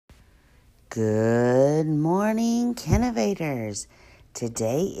Good morning, Kinnovators.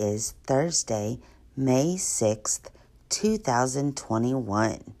 Today is Thursday, May 6th,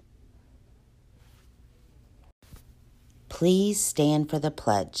 2021. Please stand for the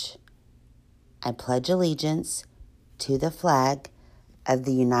pledge. I pledge allegiance to the flag of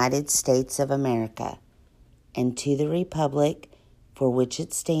the United States of America and to the republic for which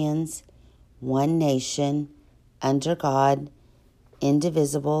it stands, one nation, under God,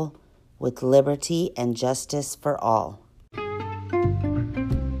 indivisible, with liberty and justice for all.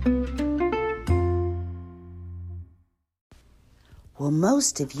 Well,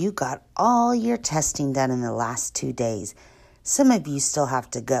 most of you got all your testing done in the last 2 days. Some of you still have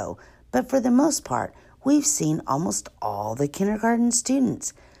to go, but for the most part, we've seen almost all the kindergarten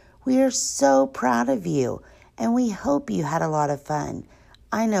students. We are so proud of you, and we hope you had a lot of fun.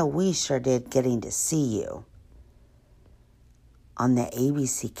 I know we sure did getting to see you. On the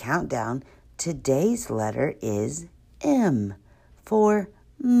ABC Countdown, today's letter is M for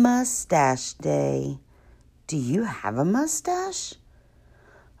Mustache Day. Do you have a mustache?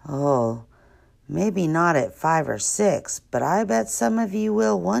 Oh, maybe not at 5 or 6, but I bet some of you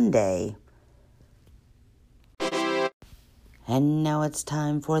will one day. And now it's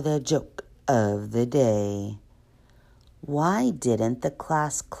time for the joke of the day. Why didn't the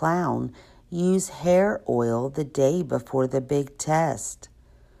class clown use hair oil the day before the big test?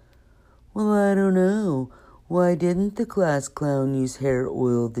 Well, I don't know. Why didn't the class clown use hair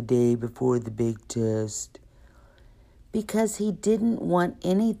oil the day before the big test? Because he didn't want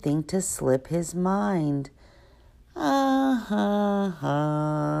anything to slip his mind. Ha.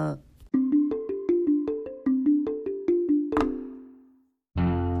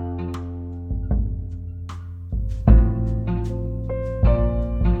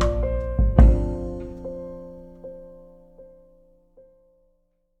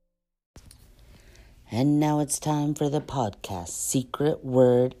 And now it's time for the podcast secret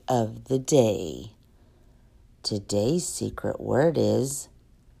word of the day. Today's secret word is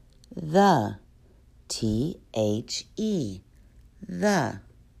the. T-H-E. The.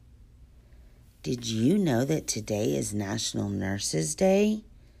 Did you know that today is National Nurses Day?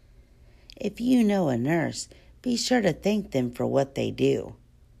 If you know a nurse, be sure to thank them for what they do.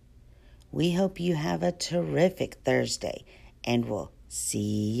 We hope you have a terrific Thursday, and we'll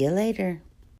see you later.